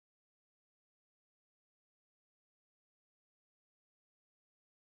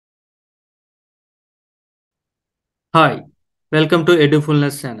Hi, welcome to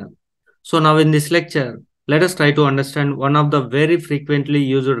Edufulness channel. So now in this lecture, let us try to understand one of the very frequently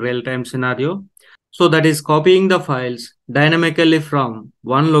used real-time scenario. So that is copying the files dynamically from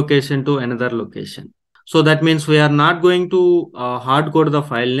one location to another location. So that means we are not going to hard code the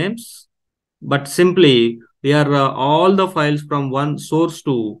file names, but simply we are all the files from one source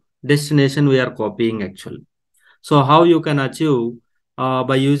to destination we are copying actually. So how you can achieve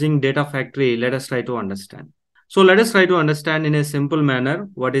by using data factory, let us try to understand. So let us try to understand in a simple manner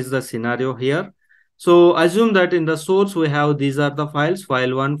what is the scenario here. So assume that in the source we have these are the files,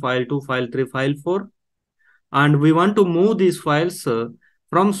 file 1, file 2, file 3, file 4, and we want to move these files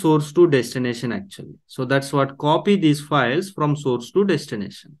from source to destination actually. So that's what copy these files from source to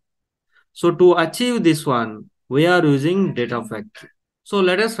destination. So to achieve this one, we are using data factory. So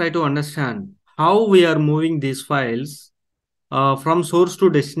let us try to understand how we are moving these files from source to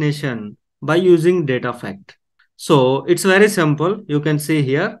destination by using data factory. So it's very simple. You can see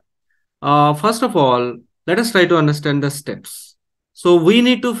here. First of all, let us try to understand the steps. So we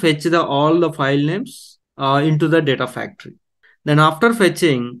need to fetch all the file names into the data factory. Then after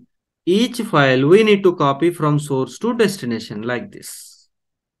fetching each file, we need to copy from source to destination like this.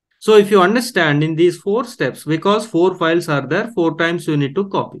 So if you understand in these four steps, because four files are there, four times you need to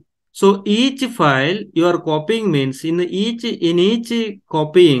copy. So each file you are copying means in each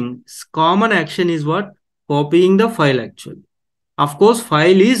copying, common action is what? Copying the file actually. Of course,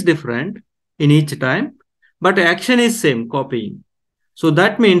 file is different in each time, but action is same, copying. So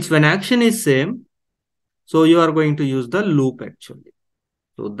that means when action is same, so you are going to use the loop actually.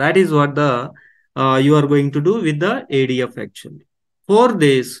 So that is what the you are going to do with the ADF actually. For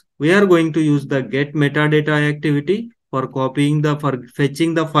this, we are going to use the get metadata activity for copying for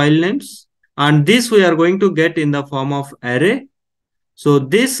fetching the file names. And this we are going to get in the form of array. So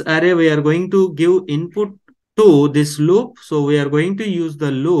this array we are going to give input to this loop. So we are going to use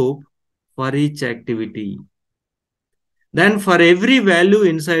the loop for each activity. Then for every value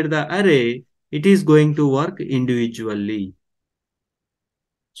inside the array, it is going to work individually.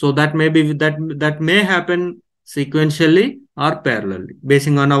 So that may happen sequentially or parallelly based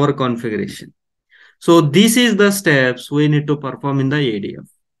on our configuration. So this is the steps we need to perform in the ADF.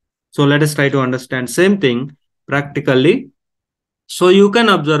 So let us try to understand same thing practically. So you can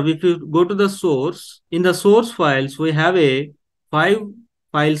observe if you go to the source, in the source files, we have a 5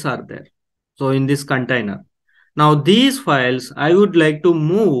 files are there. So in this container. Now these files, I would like to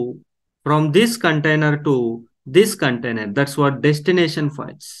move from this container to this container. That's what destination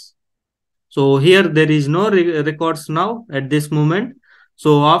files. So here there is no records now at this moment.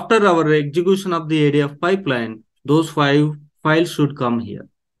 So after our execution of the ADF pipeline, those 5 files should come here.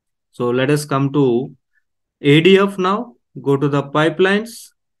 So let us come to ADF now, go to the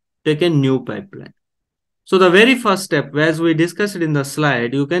pipelines, take a new pipeline. So the very first step, as we discussed in the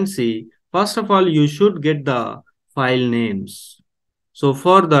slide, you can see, first of all, you should get the file names. So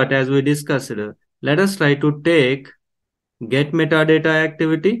for that, as we discussed, let us try to take get metadata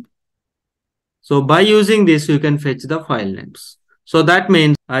activity. So by using this, you can fetch the file names. So that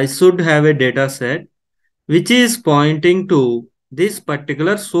means I should have a data set which is pointing to this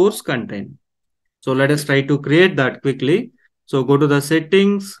particular source content. So let us try to create that quickly. So go to the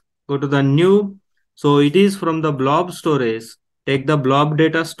settings, go to the new. So it is from the blob storage. Take the blob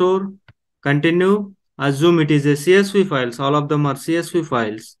data store, continue, assume it is a CSV files. All of them are CSV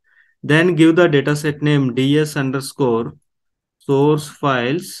files. Then give the dataset name ds underscore source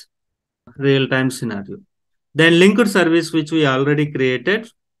files real-time scenario. Then linked service which we already created,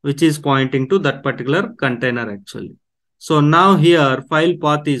 which is pointing to that particular container actually. So now here file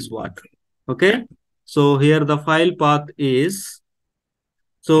path is what? Okay. So here the file path is,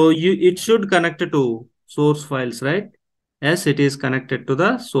 so it should connect to source files, right? Yes, it is connected to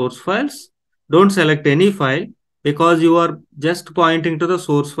the source files. Don't select any file because you are just pointing to the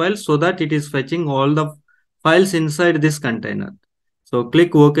source file so that it is fetching all the files inside this container. So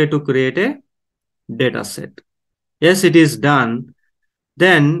click OK to create a data set. Yes, it is done.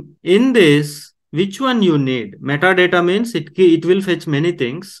 Then in this, which one you need? Metadata means it will fetch many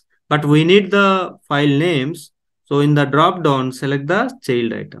things, but we need the file names. So in the drop down, select the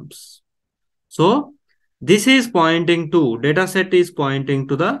child items. So this is pointing to, dataset is pointing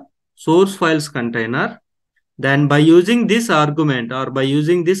to the source files container. Then by using this argument or by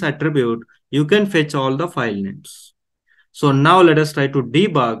using this attribute, you can fetch all the file names. So now let us try to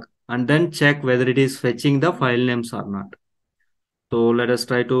debug and then check whether it is fetching the file names or not. So let us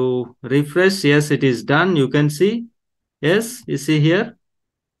try to refresh. Yes, it is done. You can see. Yes, you see here.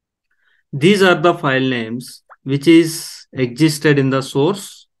 These are the file names which is existed in the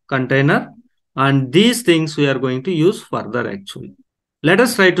source container. And these things we are going to use further actually. Let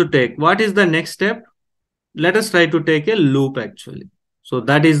us try to take, what is the next step? Let us try to take a loop actually. So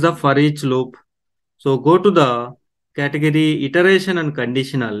that is the for each loop. So go to the category iteration and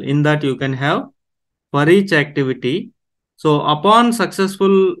conditional. In that you can have for each activity. So upon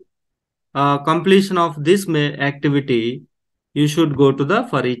successful completion of this activity, you should go to the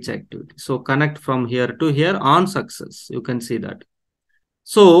for each activity. So connect from here to here on success. You can see that.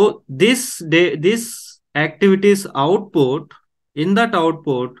 So this activities output, in that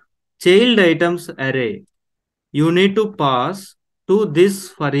output, child items array, you need to pass to this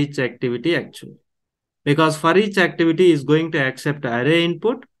for each activity actually. Because for each activity is going to accept array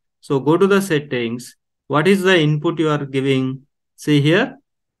input. So go to the settings. What is the input you are giving? See here.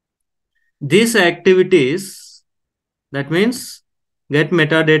 These activities, that means get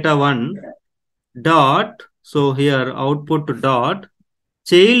metadata 1 dot. So here output dot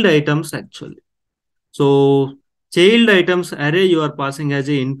child items actually. So child items array you are passing as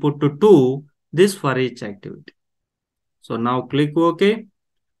a input to this for each activity. So now click OK.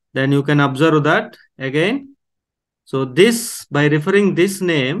 Then you can observe that again. So this, by referring this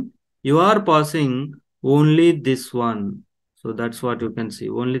name, you are passing only this one. So that's what you can see.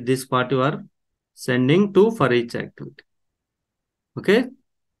 Only this part you are sending to for each activity. Okay.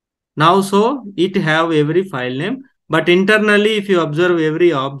 Now, so it have every file name, but internally, if you observe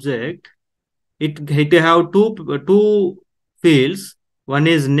every object, it have two fields. One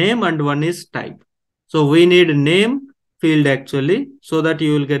is name and one is type. So we need name field actually, so that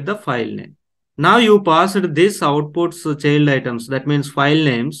you will get the file name. Now you passed this outputs child items, that means file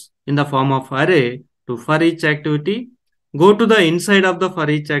names in the form of array to for each activity. Go to the inside of the for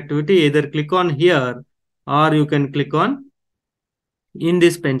each activity, either click on here or you can click on in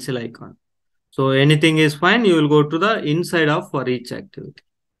this pencil icon. So anything is fine. You will go to the inside of for each activity.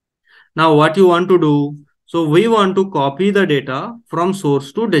 Now what you want to do? So we want to copy the data from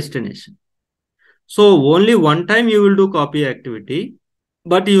source to destination. So only one time you will do copy activity,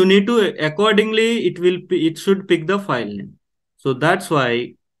 but you need to accordingly it should pick the file name. So that's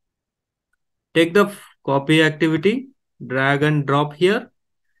why take the copy activity, drag and drop here,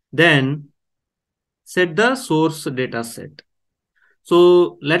 then set the source data set.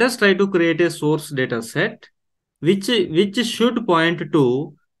 So let us try to create a source data set which should point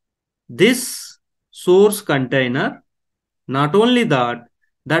to this source container. Not only that,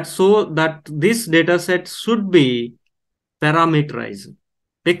 that this data set should be parameterized,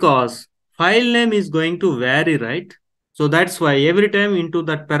 because file name is going to vary, right? So that's why every time into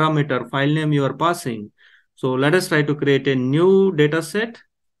that parameter file name you are passing. So let us try to create a new data set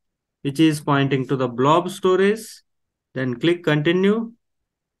which is pointing to the blob storage. Then click continue,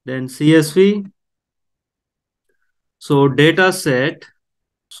 then CSV. So data set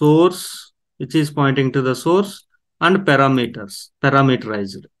source, which is pointing to the source, and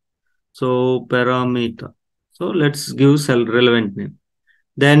parameterized. So parameter. So let's give cell relevant name.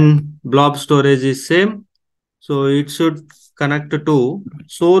 Then blob storage is same. So it should connect to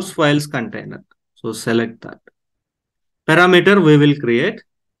source files container. So select that. Parameter we will create.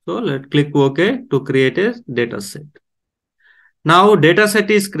 So let's click OK to create a data set. Now data set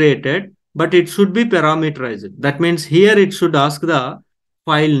is created, but it should be parameterized. That means here it should ask the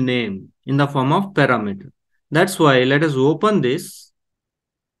file name in the form of parameter. That's why let us open this.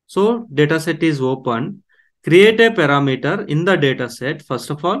 So data set is open. Create a parameter in the data set first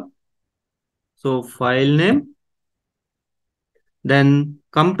of all. So file name. Then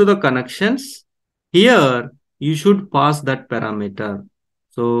come to the connections. Here you should pass that parameter.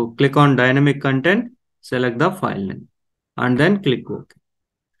 So click on dynamic content, select the file name, and then click OK.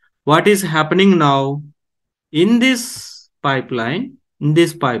 What is happening now in this pipeline?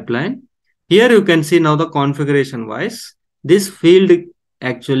 Here you can see now the configuration wise, this field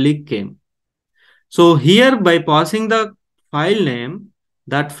actually came. So here by passing the file name,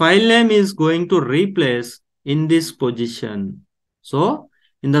 that file name is going to replace in this position. So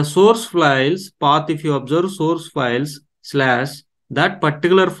in the source files path, if you observe source files slash, that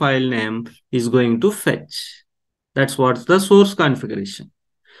particular file name is going to fetch. That's what's the source configuration.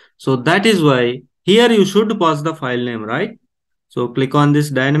 So that is why here you should pass the file name, right? So click on this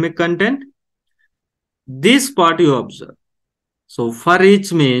dynamic content. This part you observe. So for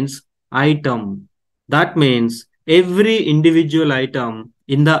each means item. That means every individual item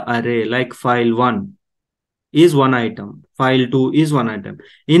in the array, like file 1 is one item, file 2 is one item.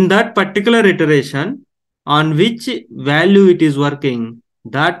 In that particular iteration, on which value it is working,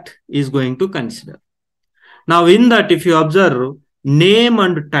 that is going to consider. Now in that, if you observe, name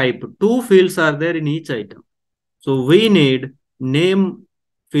and type, two fields are there in each item. So we need name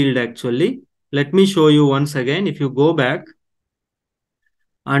field actually. let me show you once again. If you go back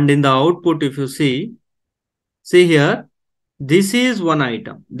and in the output, if you see here, this is one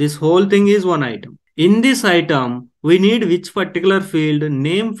item. This whole thing is one item. In this item, we need which particular field,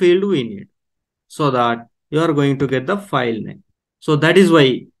 name field we need, so that you are going to get the file name. So that is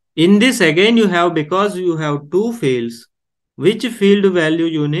why in this again you have, because you have two fields, which field value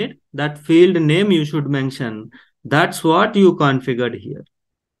you need, that field name you should mention. That's what you configured here.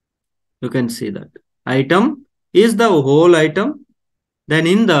 You can see that item is the whole item. Then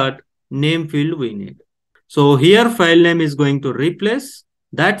in that name field we need. So here file name is going to replace.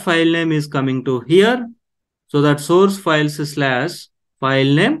 That file name is coming to here. So that source files slash file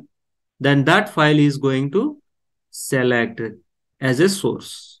name. Then that file is going to select as a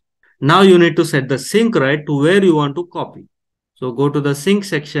source. Now you need to set the sync right to where you want to copy. So go to the sync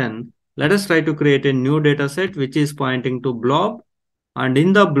section. Let us try to create a new data set which is pointing to blob. And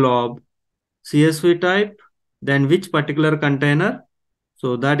in the blob, CSV type, then which particular container.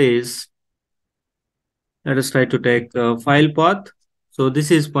 So that is, let us try to take a file path. So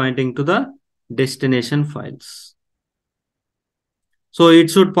this is pointing to the destination files. So it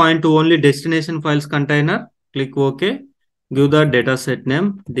should point to only destination files container. Click OK. Give the dataset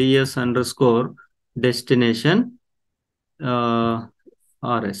name ds underscore destination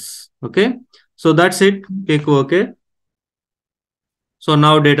rs. Okay. So that's it. Click OK. So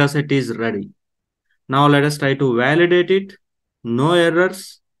now dataset is ready. Now let us try to validate it. No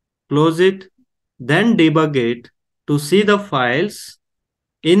errors. Close it. Then debug it to see the files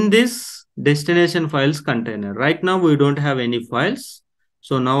in this destination files container. Right now we don't have any files.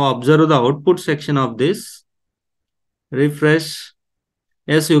 So now observe the output section of this. Refresh.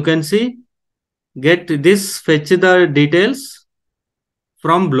 Yes, you can see. Get this, fetch the details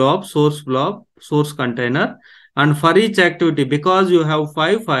from blob, source container. And for each activity, because you have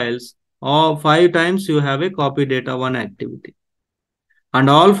 5 files, or 5 times you have a copy data 1 activity. And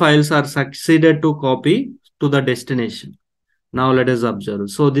all files are succeeded to copy to the destination. Now let us observe.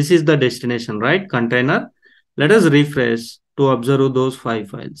 So this is the destination, right? Container. Let us refresh to observe those 5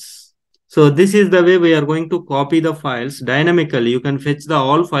 files. So this is the way we are going to copy the files dynamically. You can fetch the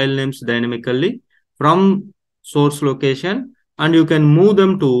all file names dynamically from source location, and you can move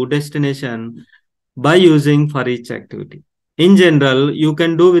them to destination by using for each activity. In general, you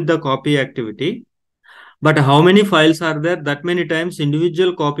can do with the copy activity. But how many files are there? That many times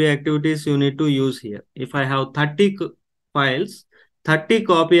individual copy activities you need to use here. If I have 30 files, 30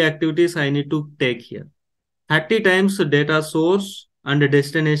 copy activities I need to take here. 30 times data source and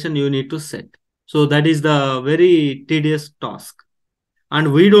destination you need to set. So that is the very tedious task.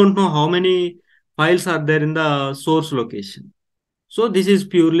 And we don't know how many files are there in the source location. So this is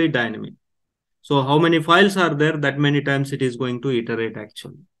purely dynamic. So how many files are there, that many times it is going to iterate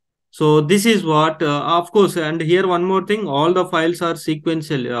actually. So this is what, of course, and here one more thing, all the files are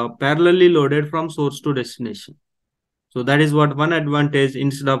sequentially, parallelly loaded from source to destination. So that is what one advantage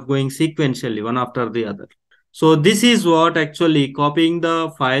instead of going sequentially one after the other. So this is what actually copying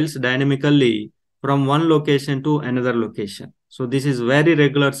the files dynamically from one location to another location. So this is very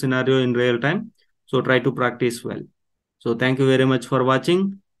regular scenario in real time. So try to practice well. So thank you very much for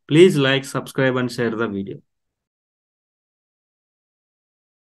watching. Please like, subscribe and share the video.